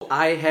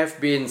I have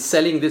been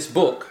selling this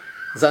book,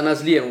 Zan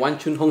Azli and Wan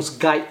Chun Hong's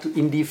Guide to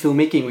Indie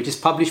Filmmaking, which is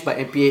published by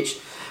MPH.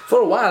 For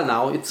a while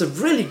now. It's a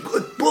really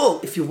good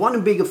book if you want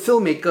to be a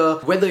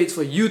filmmaker, whether it's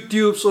for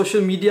YouTube,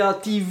 social media,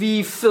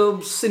 TV,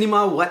 film,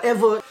 cinema,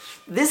 whatever.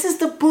 This is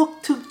the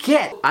book to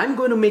get. I'm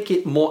going to make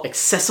it more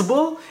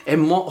accessible and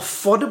more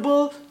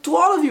affordable to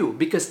all of you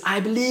because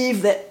I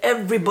believe that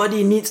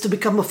everybody needs to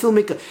become a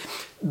filmmaker.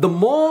 The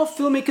more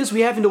filmmakers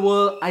we have in the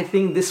world, I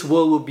think this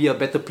world will be a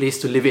better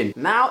place to live in.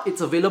 Now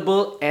it's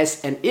available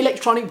as an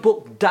electronic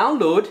book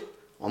download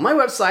on my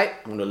website.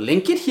 I'm going to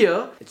link it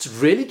here. It's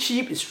really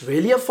cheap, it's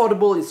really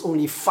affordable. It's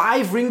only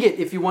 5 ringgit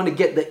if you want to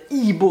get the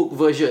ebook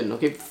version.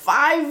 Okay,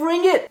 5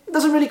 ringgit. It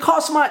doesn't really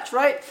cost much,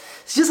 right?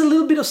 It's just a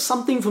little bit of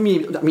something for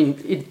me. I mean,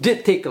 it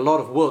did take a lot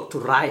of work to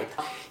write.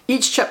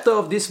 Each chapter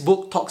of this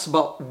book talks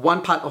about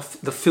one part of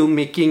the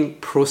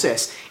filmmaking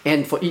process.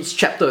 And for each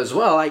chapter as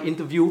well, I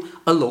interview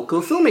a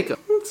local filmmaker.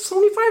 It's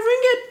only 5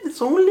 ringgit.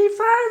 It's only 5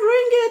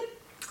 ringgit.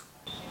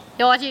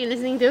 You're watching and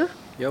listening to?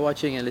 You're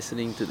watching and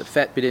listening to the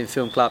Fat Bidin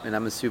Film Club, and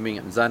I'm assuming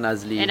I'm Zan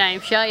Azli. And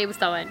I'm Syah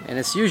Bustawan. And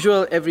as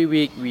usual, every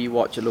week we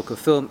watch a local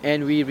film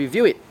and we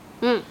review it.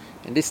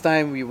 And this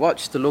time we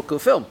watched the local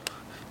film.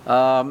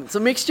 It's a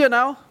mixture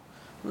now.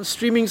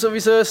 Streaming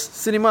services,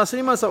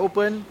 cinemas are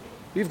open.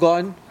 We've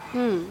gone.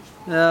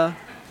 Yeah.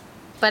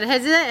 But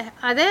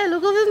are there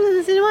local films in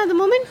the cinema at the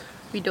moment?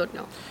 We don't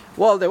know.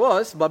 Well, there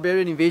was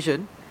Barbarian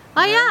Invasion.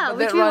 Oh yeah,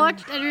 which we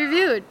watched and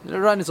reviewed. The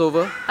run is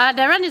over.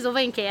 The run is over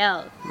in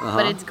KL.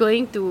 But it's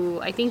going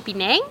to, I think,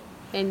 Penang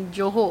and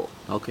Johor.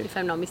 Okay. If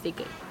I'm not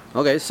mistaken.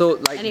 Okay,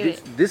 so Anyway.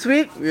 this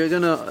week we're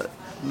gonna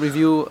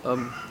review a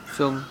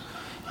film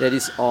that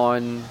is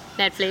on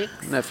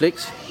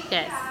Netflix.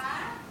 Yes.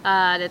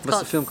 That's What's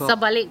the film called?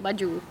 Sabalik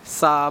Baju.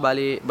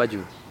 Sabalik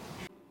Baju.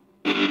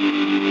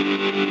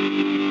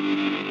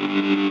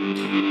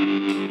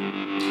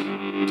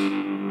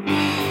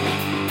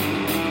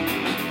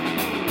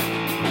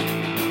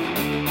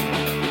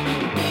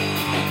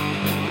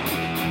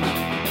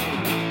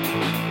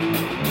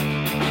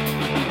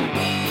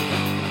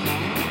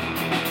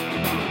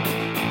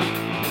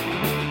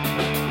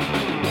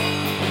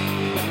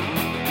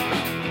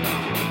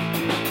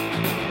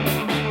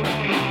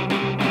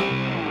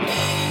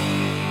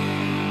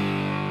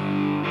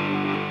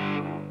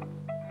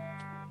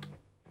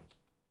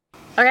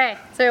 Okay,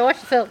 so we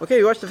watched the film. Okay,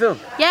 we watched the film.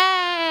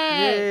 Yay!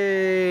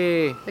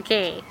 Yay!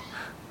 Okay.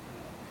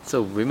 It's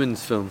a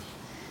women's film.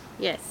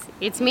 Yes,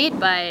 it's made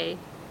by.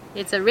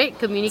 It's a Red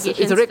Communications.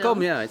 It's a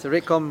Redcom, film. yeah. It's a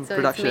Redcom So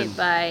production. it's made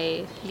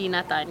by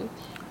Lina Tan.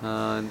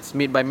 It's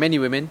made by many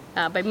women.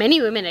 By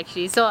many women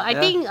actually. So I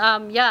think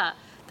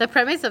the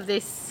premise of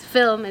this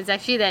film is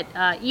actually that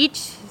each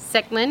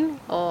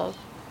segment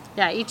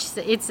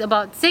it's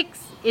about 6.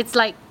 It's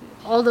like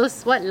all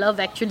those Love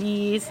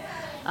Actuallys,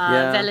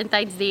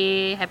 Valentine's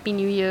Day, Happy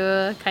New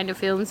Year kind of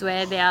films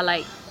where they are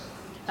like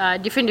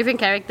different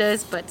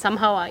characters but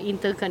somehow are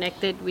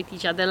interconnected with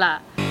each other lah.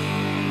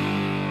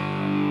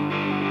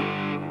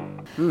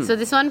 So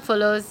this one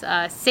follows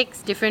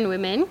 6 different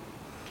women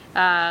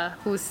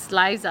whose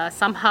lives are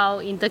somehow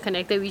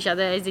interconnected with each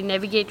other as they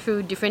navigate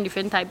through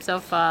different types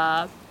of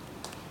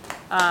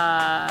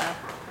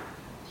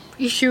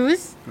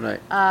issues.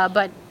 Right.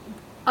 But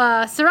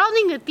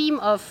surrounding the theme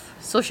of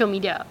social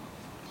media.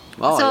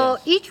 Oh, so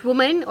yes. each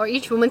woman or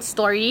each woman's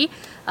story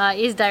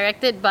is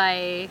directed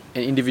by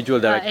An individual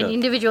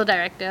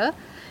director.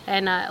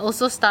 And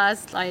also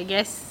stars, I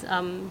guess,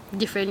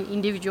 different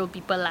individual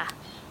people lah.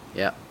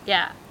 Yeah.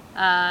 Yeah.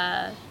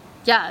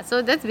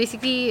 So that's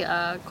basically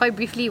quite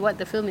briefly what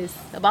the film is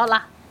about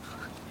lah.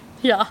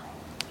 Yeah.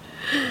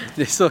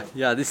 So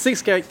yeah, the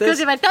 6 characters.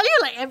 Because if I tell you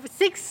like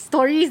 6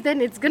 stories,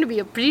 then it's going to be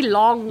a pretty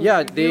long.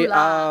 Yeah, review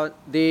lah.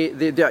 they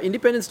are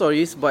independent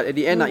stories, but at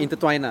the end are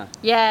intertwined.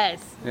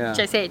 Yes. Yeah. Which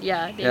I said,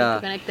 they're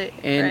interconnected.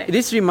 And right.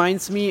 this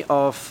reminds me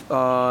of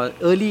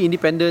early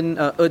independent,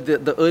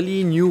 the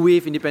early new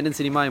wave independent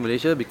cinema in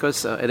Malaysia,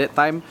 because at that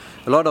time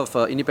a lot of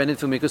independent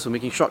filmmakers were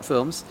making short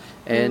films,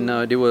 and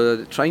they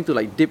were trying to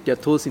like dip their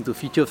toes into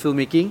feature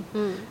filmmaking,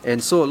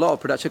 and so a lot of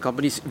production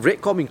companies,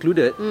 Redcom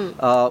included,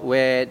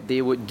 where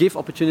they would give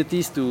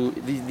opportunities to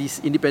these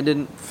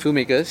independent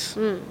filmmakers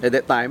at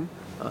that time.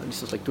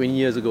 This was like 20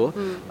 years ago,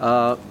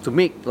 to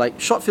make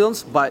like short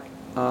films, but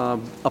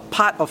a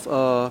part of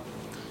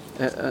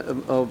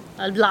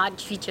a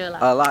large feature lah.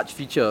 A large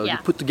feature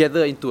put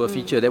together into a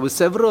feature. There were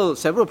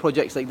several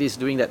projects like this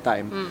during that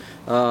time,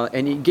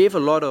 and it gave a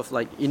lot of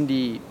like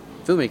indie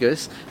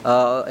filmmakers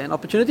an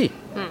opportunity.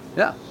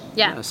 Yeah.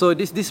 So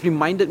this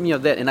reminded me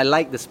of that, and I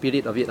like the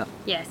spirit of it.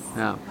 Yes.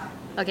 Yeah.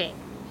 Okay.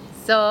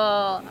 So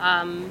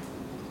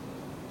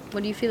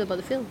what do you feel about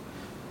the film?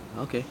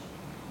 Okay.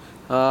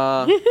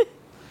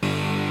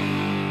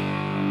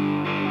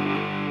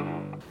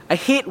 I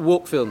hate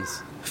woke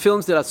films.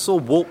 Films that are so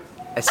woke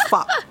as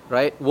fuck,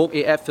 right? Woke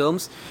AF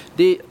films.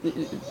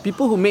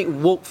 People who make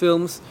woke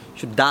films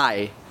should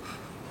die.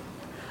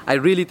 I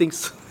really think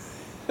so.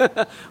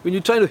 When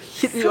you're trying to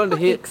hit me on the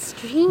head.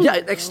 Extreme. Yeah,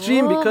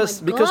 extreme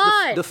because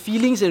God. the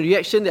feelings and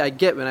reaction that I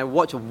get when I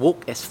watch a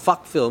woke as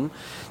fuck film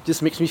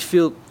just makes me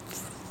feel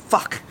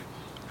fuck,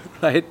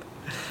 right?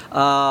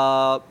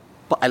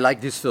 But I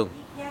like this film.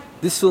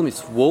 This film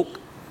is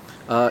woke.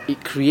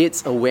 It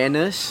creates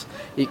awareness.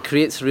 It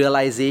creates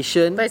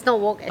realization. But it's not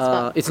woke as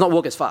fuck. It's not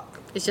woke as fuck.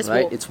 It's just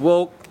right? woke. It's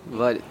woke,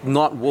 but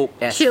not woke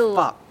as Chill.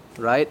 fuck,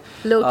 right?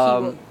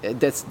 Low-key woke.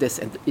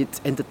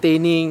 It's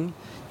entertaining.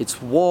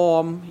 It's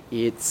warm.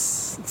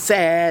 It's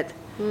sad.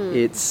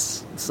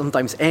 It's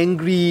sometimes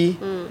angry,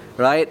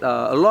 right?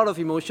 A lot of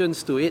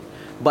emotions to it.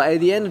 But at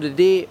the end of the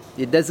day,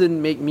 it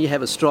doesn't make me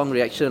have a strong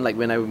reaction like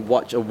when I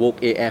watch a woke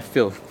AF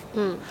film.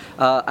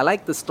 I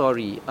like the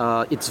story.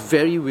 It's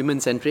very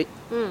women-centric,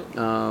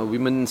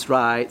 women's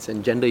rights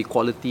and gender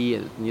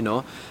equality, and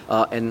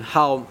and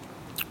how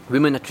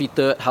women are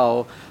treated,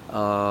 how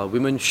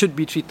women should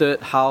be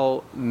treated,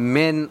 how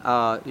men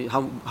are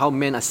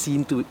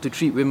seen to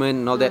treat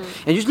women and all that.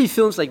 And usually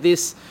films like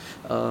this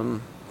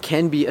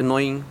can be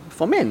annoying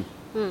for men,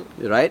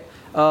 right?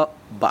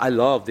 But I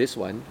love this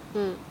one.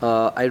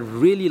 I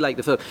really like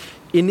the film.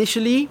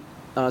 Initially,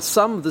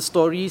 some of the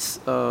stories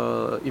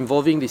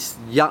involving these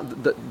young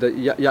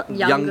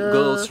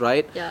girls,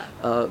 right,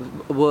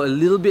 were a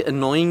little bit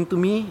annoying to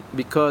me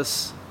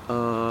because,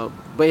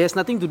 but it has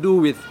nothing to do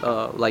with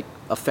like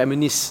a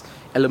feminist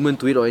element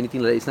to it or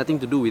anything like that. It's nothing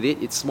to do with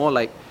it. It's more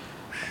like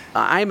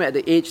I'm at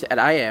the age that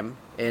I am,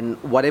 and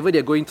whatever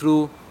they're going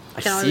through,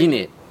 I've seen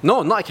it.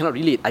 No, I cannot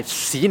relate. I've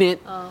seen it.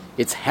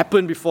 It's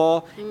happened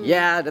before.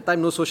 Yeah, at the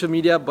time no social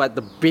media, but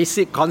the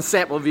basic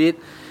concept of it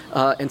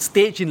and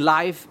stage in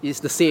life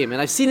is the same.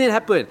 And I've seen it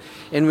happen.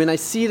 And when I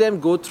see them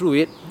go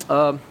through it,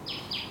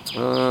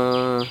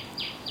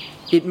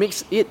 it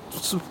makes it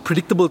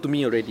predictable to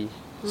me already.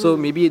 So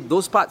maybe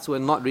those parts were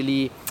not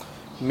really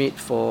made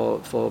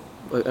for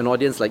an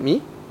audience like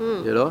me.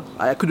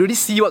 I could already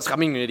see what's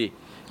coming already,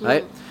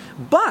 right?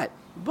 But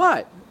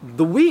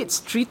the way it's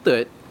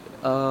treated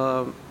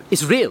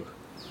is real.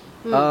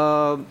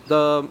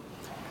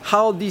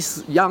 How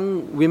these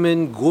young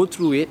women go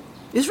through it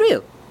is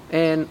real,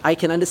 and I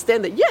can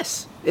understand that.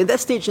 Yes, in that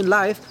stage in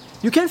life,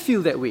 you can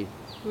feel that way,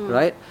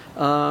 right?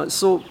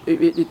 So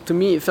it to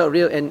me it felt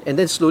real, and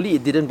then slowly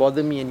it didn't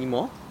bother me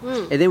anymore.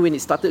 And then when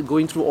it started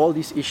going through all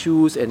these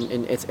issues,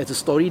 and as the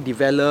story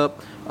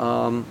developed,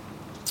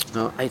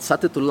 I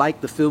started to like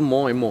the film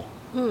more and more,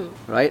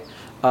 right?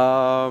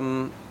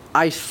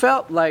 I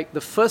felt like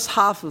the first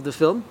half of the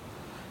film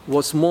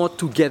was more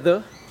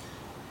together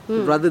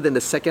rather than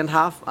the second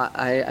half.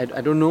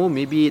 I don't know,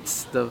 maybe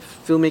it's the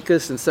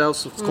filmmakers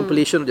themselves,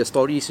 compilation of their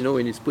stories,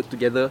 when it's put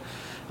together.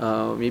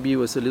 Maybe it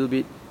was a little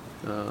bit,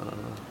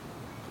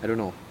 I don't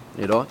know,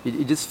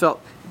 it just felt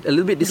a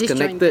little bit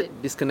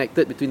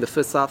disconnected between the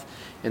first half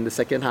and the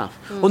second half.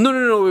 Oh,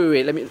 no,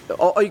 wait, let me,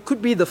 or it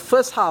could be the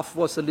first half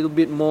was a little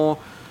bit more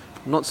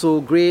not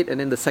so great, and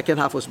then the second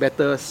half was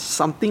better,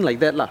 something like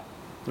that lah,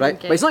 right?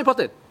 Okay.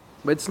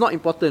 But it's not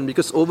important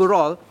because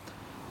overall,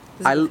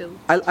 I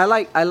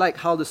like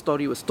how the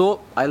story was told.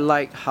 I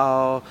like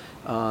how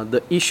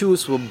the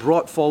issues were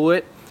brought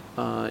forward.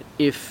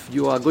 If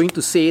you are going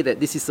to say that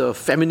this is a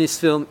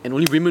feminist film and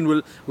only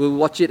women will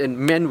watch it and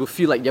men will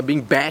feel like they're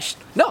being bashed,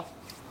 no,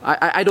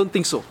 I don't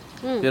think so.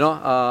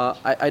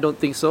 I don't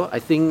think so. I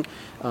think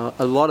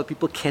a lot of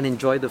people can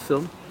enjoy the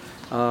film.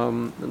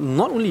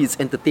 Not only it's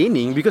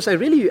entertaining, because I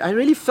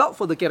really felt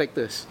for the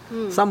characters.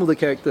 Some of the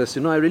characters,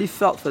 I really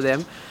felt for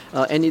them,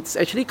 and it's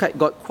actually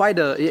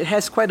it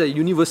has quite a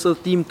universal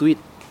theme to it,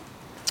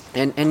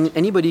 and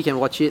anybody can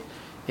watch it.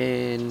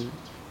 And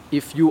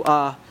if you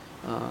are,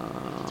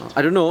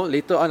 I don't know,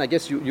 later on I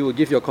guess you will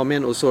give your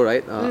comment also,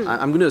 right?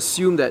 I'm going to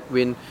assume that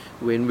when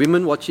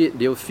women watch it,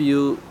 they'll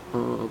feel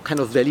kind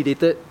of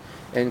validated.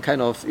 And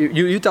kind of,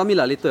 you tell me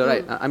later,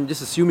 right? I'm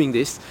just assuming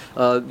this.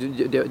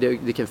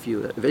 They can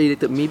feel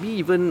validated, maybe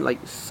even like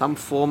some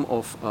form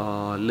of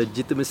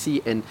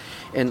legitimacy and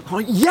oh,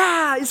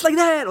 yeah, it's like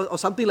that, or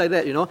something like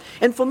that,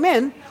 And for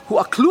men who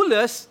are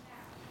clueless,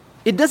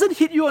 it doesn't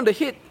hit you on the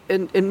head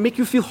and make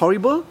you feel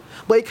horrible,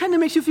 but it kind of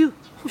makes you feel,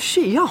 oh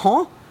shit, yeah,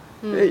 huh?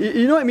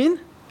 You know what I mean?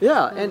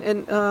 Yeah,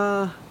 and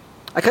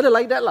I kind of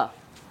like that lah.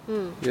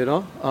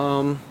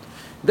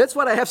 That's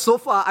what I have so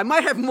far. I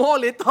might have more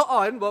later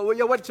on, but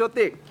what's your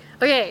take?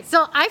 Okay,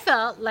 so I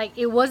felt like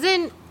it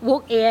wasn't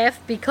woke AF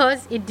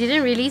because it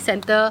didn't really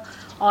center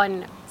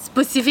on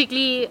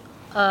specifically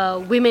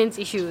women's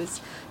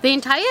issues. The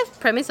entire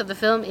premise of the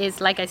film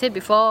is, like I said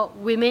before,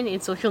 women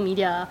in social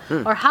media,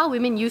 or how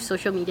women use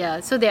social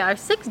media. So there are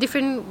 6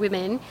 different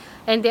women,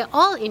 and they're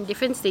all in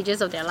different stages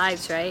of their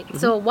lives, right?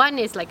 So one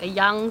is like a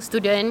young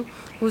student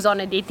who's on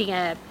a dating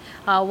app.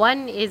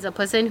 One is a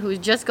person who's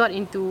just got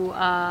into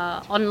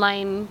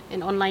online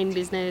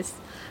business,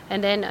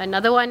 and then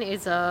another one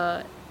is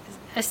a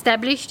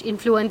established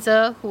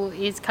influencer who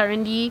is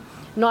currently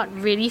not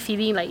really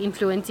feeling like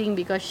influencing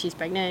because she's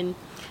pregnant,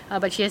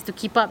 but she has to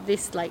keep up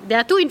this, like, there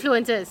are 2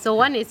 influencers. So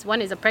one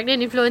is a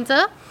pregnant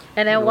influencer,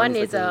 and then one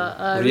is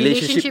a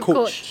relationship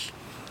coach.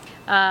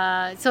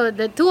 So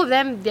the two of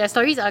them, their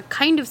stories are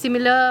kind of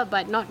similar,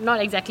 but not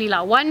exactly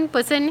lah. One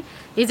person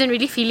isn't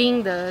really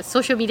feeling the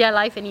social media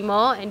life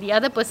anymore, and the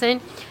other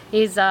person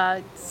is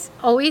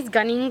always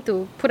gunning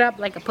to put up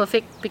like a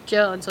perfect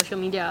picture on social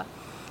media.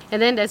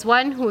 And then there's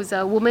one who's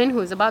a woman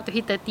who's about to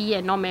hit 30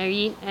 and not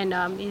married, and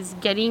is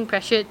getting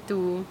pressured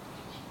to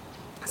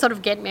sort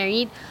of get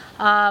married.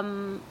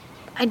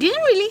 I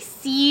didn't really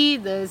see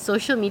the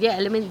social media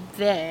element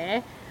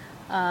there,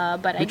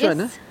 but Which I one,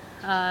 guess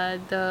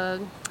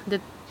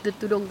the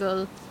Tudong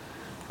girl,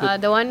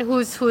 the one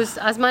who's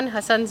Azman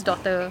Hassan's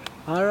daughter.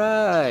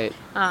 Alright.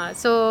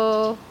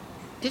 So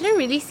didn't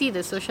really see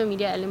the social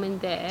media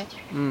element there,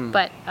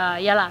 but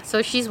yeah lah.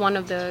 So she's one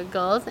of the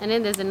girls, and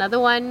then there's another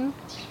one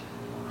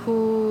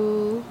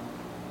who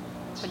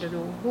I don't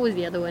know who is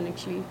the other one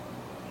actually.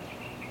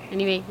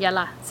 Anyway, yeah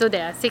lah. So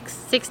there are six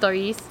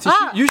stories. So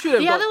you should have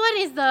the got- other one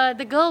is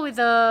the girl with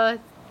the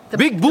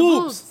Big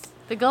boobs.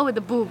 The girl with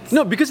the boobs.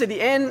 No, because at the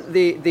end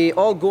they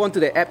all go onto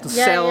the app to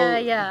sell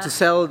to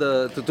sell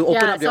to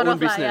open up their sort own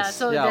of lah, business.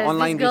 So there's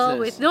online this girl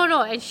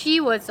business. and she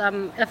was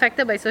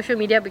affected by social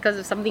media because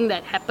of something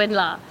that happened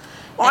lah.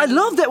 Oh, I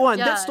love that one.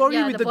 Yeah, that story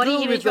yeah, with the the body girl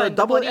with image the one, the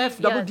double body- F,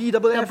 double yeah, D,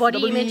 double the F, body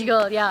double image E.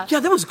 girl, yeah. Yeah,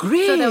 that was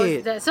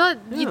great. So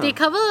they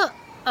cover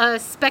a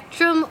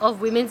spectrum of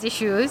women's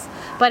issues,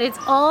 but it's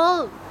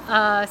all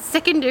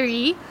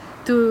secondary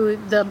to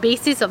the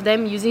basis of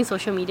them using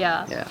social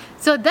media. Yeah.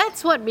 So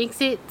that's what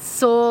makes it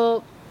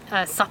so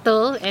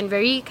subtle and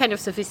very kind of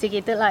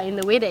sophisticated lah in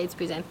the way that it's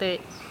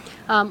presented.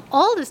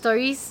 All the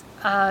stories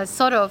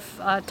sort of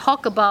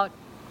talk about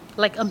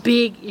like a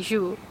big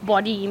issue: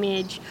 body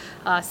image,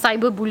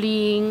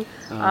 cyberbullying,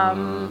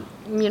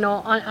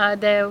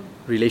 their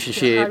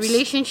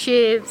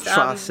relationships,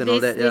 trust and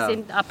all that,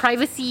 yeah.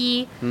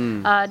 privacy,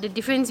 the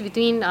difference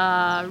between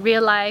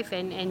real life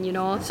and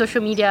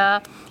social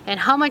media, and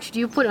how much do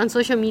you put on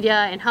social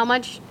media, and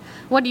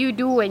what do you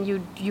do when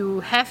you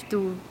have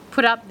to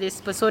put up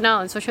this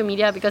persona on social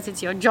media because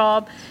it's your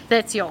job,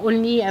 that's your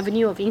only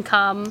avenue of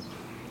income.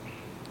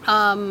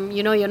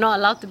 You're not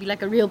allowed to be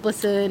like a real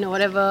person or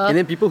whatever. And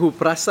then people who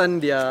perasan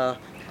their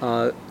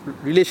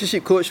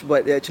relationship coach,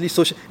 but they're actually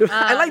social.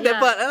 I like that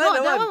part. I like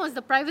that that one was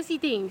the privacy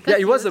thing. 'Cause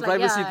Yeah, it was the like,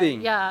 privacy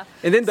thing. Yeah.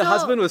 And then the So-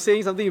 husband was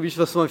saying something which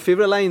was my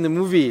favorite line in the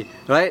movie,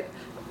 right?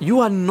 You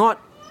are not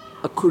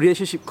a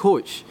relationship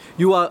coach.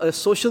 You are a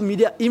social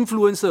media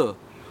influencer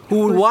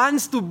who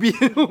wants to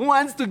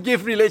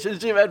give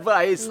relationship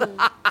advice.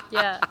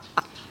 Yeah.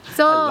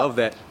 So I love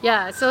that.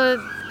 Yeah.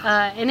 So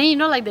and then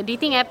like the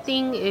dating app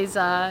thing is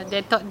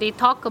they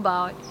talk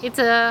about it's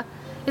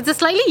a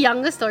slightly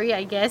younger story,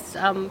 I guess,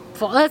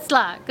 for us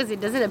lah, because it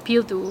doesn't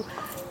appeal to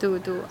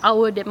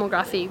our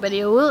demographic, but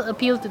it will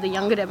appeal to the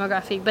younger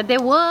demographic. But there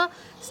were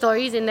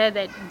stories in there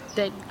that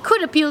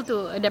could appeal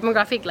to a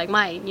demographic like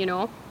mine,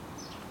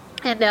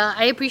 and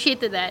I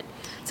appreciated that.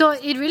 So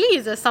it really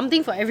is a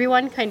something for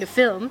everyone kind of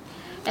film,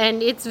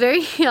 and it's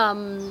very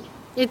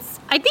it's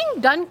I think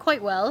done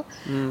quite well.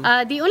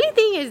 The only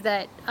thing is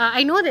that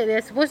I know that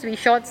they're supposed to be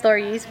short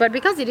stories, but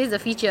because it is a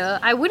feature,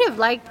 I would have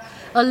liked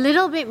a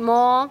little bit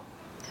more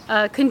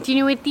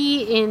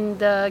continuity in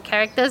the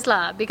characters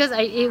lah, because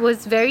it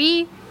was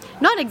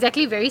not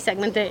exactly very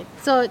segmented.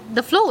 So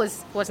the flow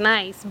was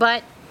nice,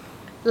 but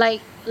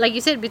like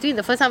you said, between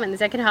the first half and the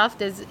second half,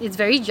 it's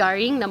very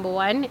jarring, number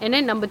one, and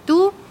then number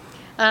two,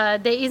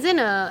 there isn't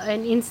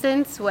an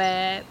instance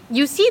where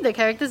you see the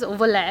characters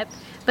overlap,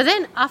 but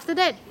then after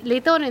that,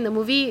 later on in the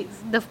movie,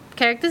 the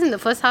characters in the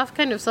first half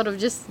kind of sort of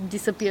just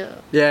disappear.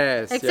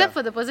 Yes. Except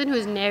for the person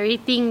who's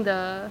narrating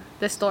the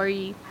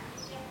story.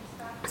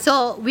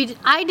 So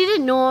I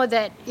didn't know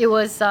that it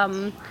was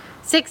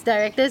 6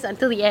 directors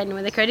until the end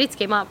when the credits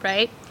came up,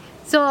 right?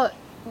 So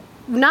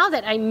now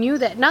that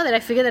I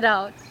figured it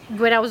out,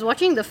 when I was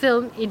watching the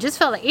film, it just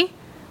felt like,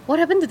 what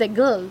happened to that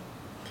girl?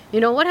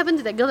 What happened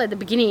to that girl at the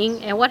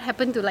beginning, and what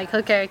happened to like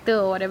her character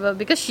or whatever?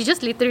 Because she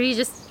just literally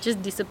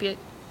just disappeared.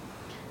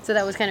 So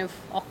that was kind of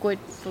awkward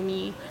for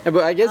me. Yeah,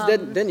 but I guess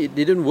then it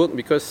didn't work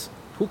because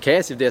who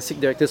cares if there are 6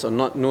 directors or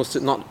not? Not.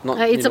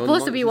 It's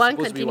supposed to be one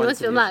continuous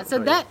film lah. So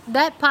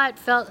that part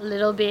felt a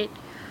little bit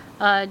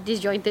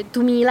disjointed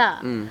to me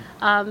lah.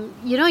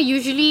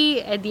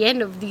 Usually at the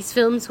end of these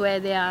films where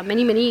there are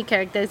many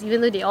characters, even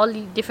though they all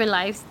lead different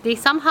lives, they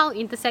somehow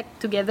intersect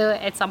together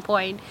at some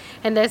point,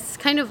 and there's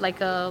kind of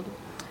like a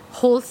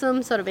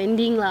wholesome sort of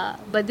ending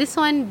lah. But this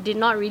one did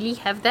not really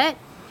have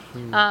that.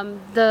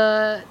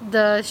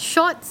 The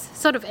shorts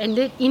sort of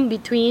ended in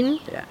between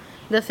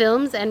the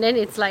films, and then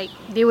it's like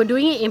they were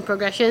doing it in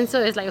progression.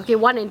 So it's like, okay,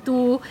 1 and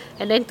 2,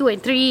 and then 2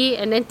 and 3,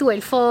 and then 2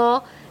 and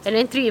 4, and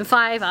then 3 and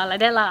 5, like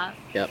that lah.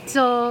 Yep.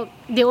 So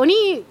the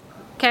only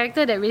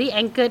character that really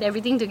anchored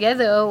everything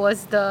together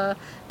was the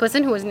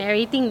person who was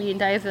narrating the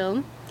entire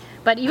film.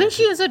 But even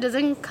she also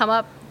doesn't come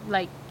up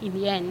like in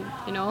the end,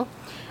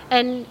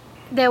 And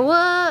there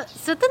were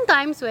certain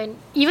times when,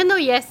 even though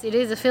yes, it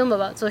is a film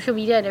about social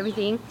media and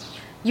everything,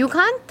 you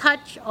can't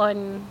touch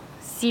on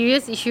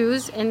serious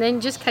issues and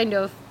then just kind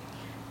of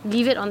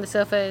leave it on the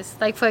surface.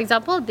 Like, for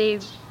example, they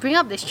bring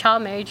up this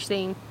child marriage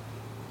thing.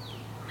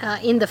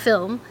 in the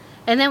film.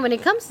 And then when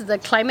it comes to the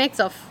climax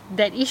of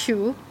that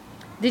issue,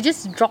 they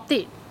just dropped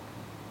it.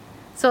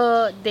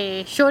 So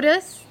they showed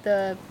us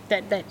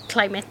that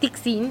climatic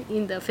scene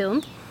in the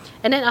film,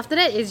 and then after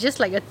that it's just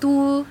like a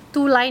two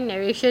line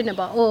narration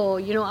about, oh,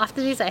 you know,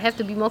 after this I have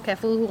to be more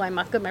careful who I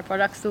market my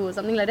products to or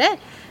something like that.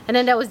 And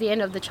then that was the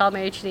end of the child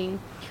marriage thing.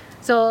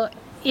 So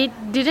it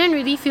didn't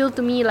really feel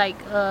to me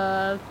like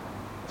a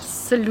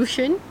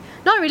solution.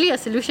 Not really a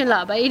solution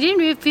lah, but it didn't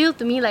really feel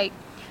to me like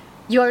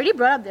you already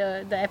brought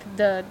up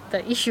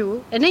the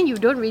issue and then you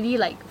don't really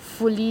like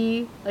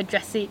fully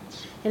address it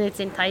in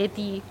its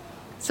entirety.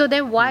 So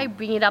then why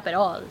bring it up at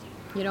all?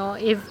 You know,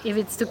 if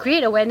it's to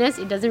create awareness,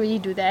 it doesn't really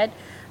do that.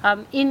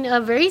 In a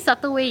very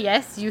subtle way,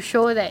 yes, you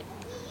show that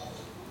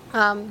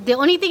the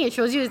only thing it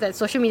shows you is that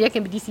social media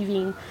can be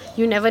deceiving.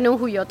 You never know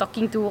who you're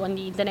talking to on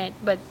the internet.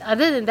 But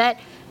other than that,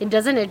 it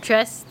doesn't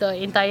address the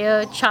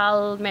entire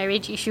child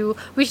marriage issue,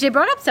 which they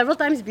brought up several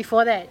times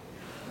before that.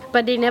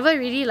 But they never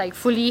really like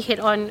fully head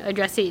on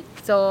address it.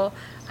 So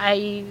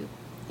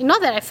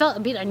not that I felt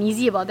a bit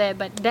uneasy about that,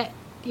 but that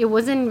it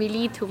wasn't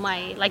really to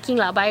my liking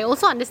lah. But I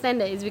also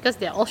understand that it's because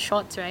they're all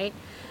shorts, right?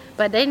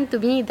 But then to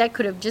me, that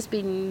could have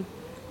been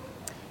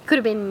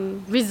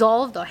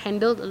resolved or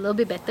handled a little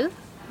bit better.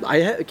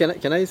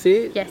 Can I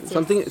say yes,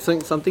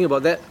 something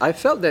about that? I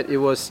felt that it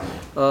was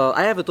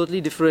I have a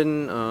totally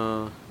different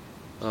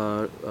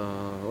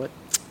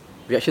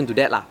reaction to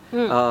that lah.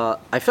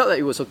 I felt that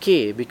it was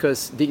okay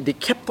because they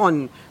kept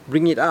on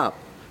bringing it up.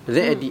 And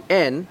then at the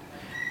end,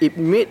 it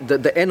made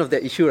the end of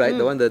that issue, right?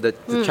 The one the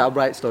child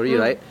bride story,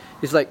 right?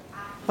 It's like,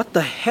 what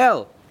the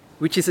hell?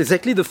 Which is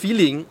exactly the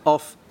feeling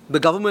of the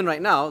government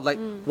right now. Like,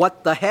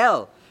 what the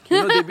hell?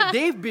 You know,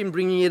 they've been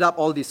bringing it up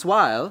all this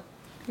while,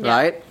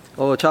 right?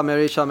 Oh, child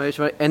marriage,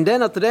 right? And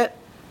then after that,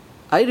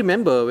 I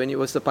remember when it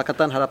was the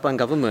Pakatan Harapan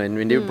government,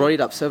 when they brought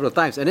it up several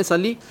times, and then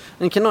suddenly,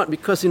 and cannot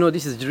because, you know,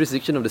 this is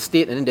jurisdiction of the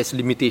state, and then there's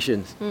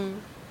limitations. And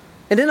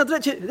then after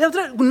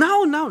that,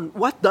 now,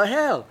 what the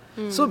hell?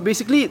 So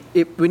basically,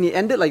 when it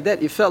ended like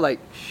that, it felt like,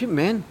 shit,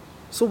 man.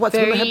 So what's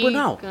going to happen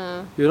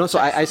now? You know, so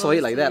I saw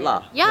it like that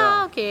lah.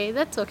 Yeah, okay,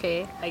 that's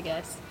okay, I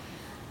guess.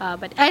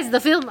 But as the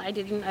film, I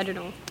don't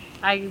know.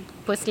 I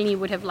personally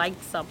would have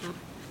liked some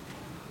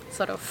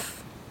sort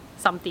of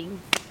something.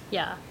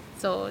 Yeah,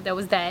 so there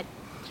was that.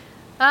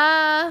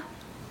 And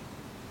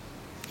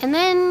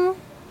then,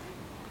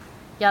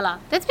 yeah lah.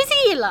 That's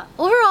basically it lah.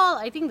 Overall,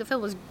 I think the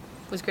film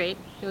was great.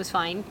 It was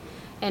fine,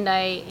 and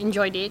I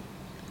enjoyed it.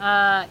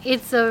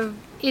 It's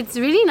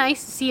really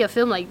nice to see a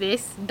film like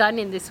this done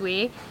in this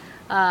way,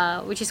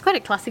 which is quite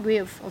a classic way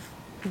of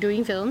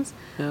doing films.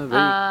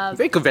 Yeah,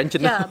 very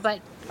conventional. Yeah,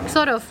 but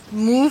sort of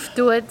move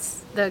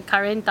towards the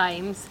current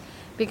times,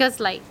 because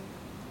like,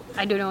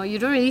 I don't know, you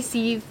don't really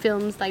see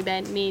films like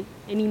that made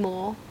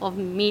anymore or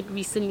made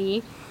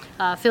recently.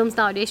 Films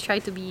nowadays try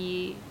to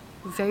be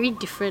very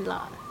different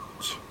lah.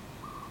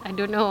 I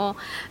don't know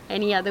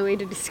any other way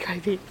to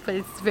describe it, but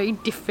it's very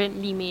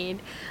differently made.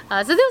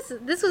 So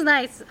this was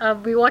nice.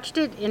 We watched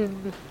it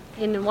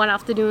in one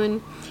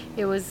afternoon.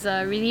 It was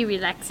really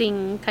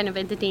relaxing, kind of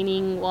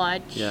entertaining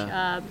watch.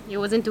 Yeah. It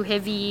wasn't too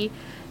heavy,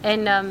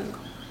 and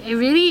it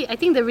really, I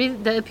think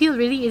the appeal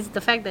really is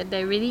the fact that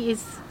there really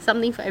is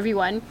something for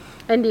everyone,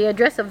 and they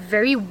address a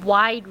very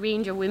wide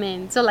range of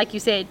women. So like you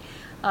said,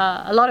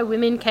 a lot of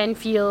women can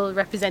feel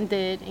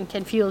represented and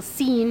can feel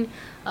seen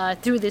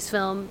through this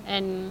film.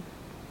 And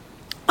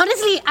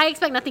honestly, I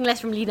expect nothing less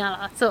from Lina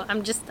lah. So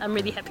I'm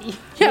really happy.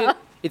 Yeah.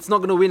 It's not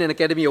going to win an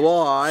Academy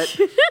Award,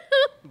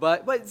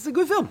 but it's a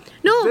good film.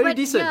 No, very but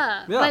decent.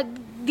 Yeah, but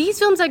these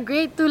films are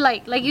great to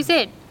like you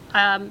said,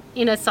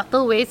 in a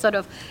subtle way, sort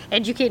of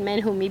educate men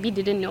who maybe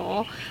didn't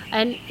know,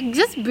 and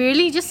just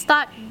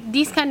start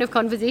these kind of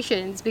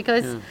conversations.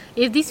 Because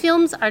if these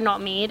films are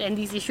not made and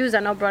these issues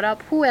are not brought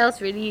up, who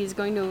else really is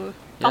going to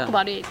talk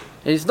about it?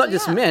 And it's not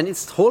just men;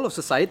 it's whole of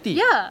society.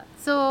 Yeah.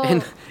 So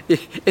and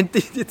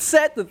it's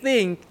sad to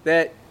think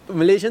that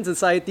Malaysian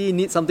society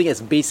needs something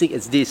as basic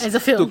as this as a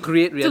film to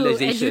create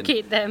realization, to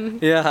educate them.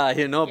 Yeah,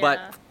 you know,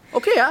 but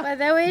okay, But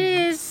that way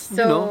it is.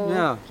 So you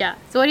know, yeah.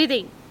 So what do you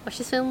think? Watch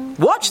this film?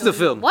 Watch the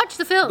film. Watch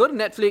the film. Go to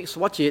Netflix,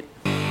 watch it.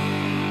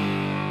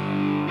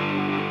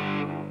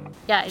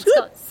 Yeah, it's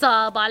called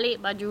Sabalik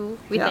Baju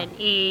with an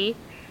A.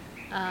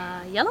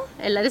 Yeah,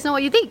 and let us know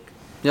what you think.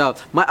 Yeah,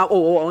 I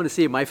want to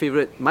say my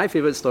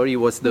favorite story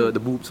was the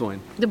boobs one.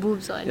 The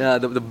boobs one. Yeah,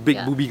 the big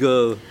boobie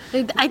girl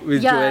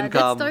with Joanne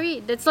Kam.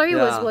 That story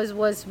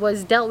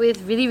was dealt with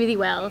really, really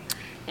well,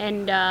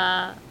 and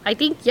I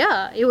think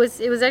it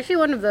was actually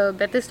one of the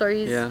better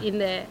stories in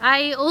there.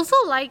 I also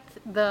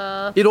liked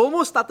the. It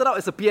almost started out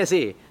as a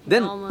PSA.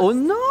 Then oh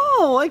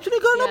no, actually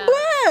gonna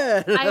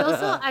bad.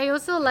 I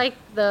also liked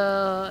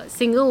the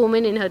single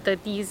woman in her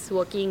 30s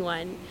working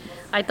one.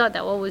 I thought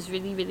that one was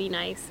really, really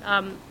nice.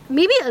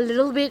 Maybe a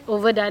little bit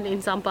overdone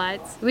in some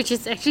parts, which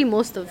is actually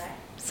most of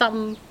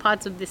some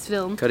parts of this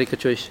film.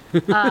 Caricaturish.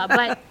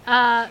 But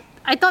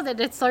I thought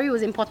that story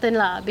was important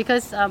lah,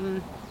 because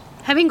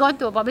having gone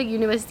to a public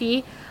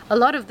university, a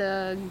lot of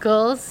the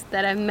girls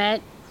that I've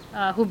met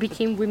who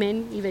became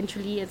women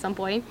eventually at some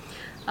point,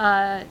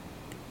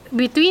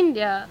 between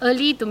their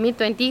early to mid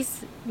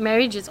 20s,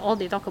 marriage is all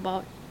they talk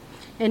about.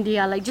 And they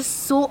are like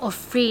just so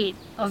afraid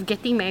of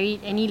getting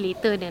married any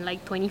later than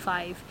like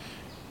 25.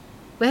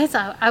 Whereas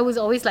I was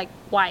always like,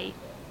 why?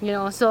 You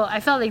know, so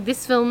I felt like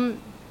this film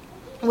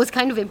was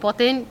kind of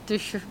important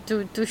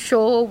to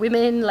show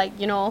women, like,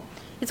 you know,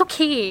 it's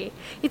okay.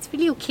 It's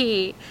really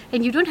okay.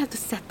 And you don't have to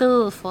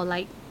settle for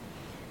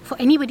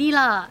anybody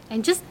lah.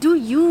 And just do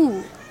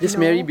you. Just you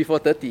know? marry before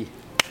 30.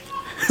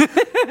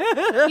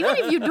 Even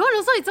if you don't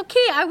also, it's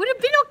okay. I would have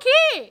been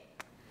okay.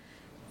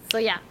 So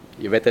yeah.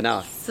 You better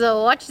now.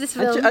 So watch this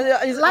film.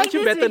 Aren't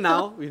you this better video.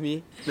 now with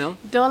me? No?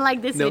 Don't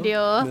like this No?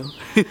 video. No.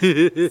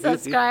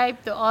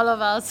 Subscribe to all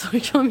of our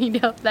social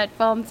media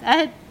platforms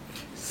at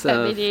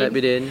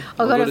Fatbidin.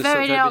 Or go to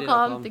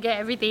fatbidin.com to get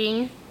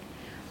everything.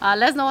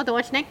 Let us know what to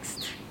watch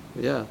next.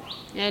 Yeah.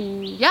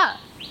 And yeah,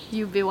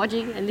 you've been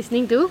watching and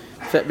listening to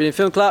Fatbidin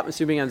Film Club.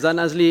 Assuming I'm Zan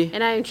Azli.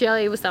 and I am Chiel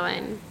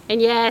Ibustaman.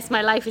 And yes,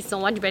 my life is so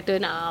much better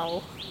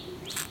now.